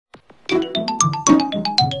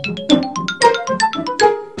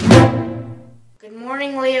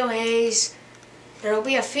morning, Leo Hayes. There will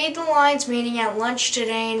be a Feed the Lines meeting at lunch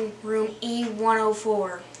today in room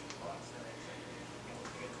E104.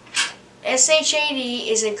 SHAD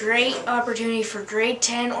is a great opportunity for grade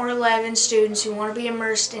 10 or 11 students who want to be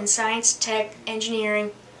immersed in science, tech,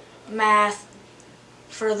 engineering, math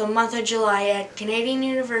for the month of July at Canadian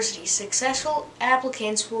University. Successful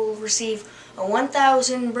applicants will receive a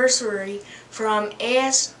 $1,000 bursary from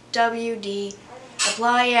ASWD.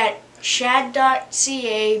 Apply at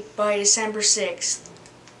shad.ca by December 6th.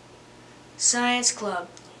 Science Club.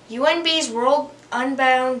 UNB's World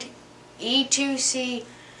Unbound E2C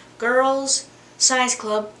Girls Science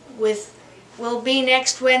Club will be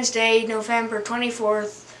next Wednesday, November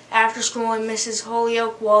 24th, after school in Mrs.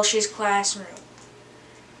 Holyoke Walsh's classroom.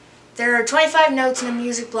 There are 25 notes in a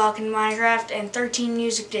music block in Minecraft and 13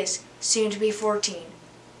 music discs, soon to be 14.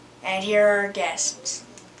 And here are our guests.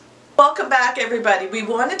 Welcome back, everybody. We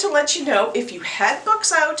wanted to let you know if you had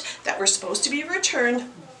books out that were supposed to be returned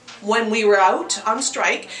when we were out on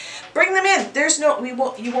strike, bring them in.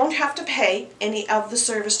 You won't have to pay any of the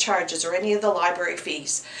service charges or any of the library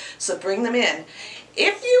fees. So bring them in.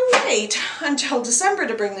 If you wait until December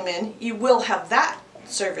to bring them in, you will have that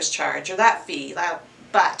service charge or that fee.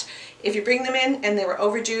 But if you bring them in and they were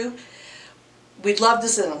overdue, we'd love to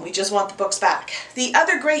see them. We just want the books back. The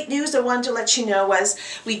other great news I wanted to let you know was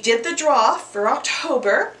we did the draw for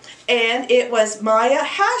October, and it was Maya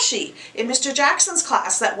Hashi in Mr. Jackson's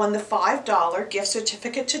class that won the $5 gift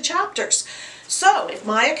certificate to Chapters. So if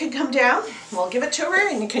Maya can come down, we'll give it to her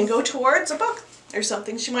and it can go towards a book or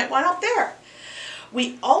something she might want up there.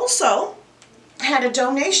 We also had a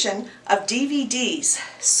donation of DVDs.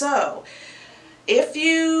 So if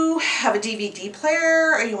you have a DVD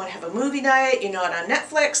player or you want to have a movie night, you're not on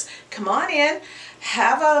Netflix, come on in,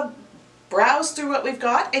 have a browse through what we've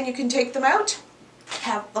got, and you can take them out,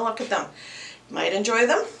 have a look at them. You might enjoy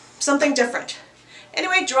them, something different.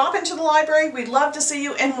 Anyway, drop into the library. We'd love to see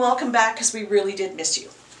you, and welcome back because we really did miss you.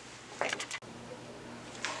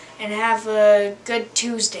 And have a good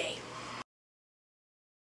Tuesday.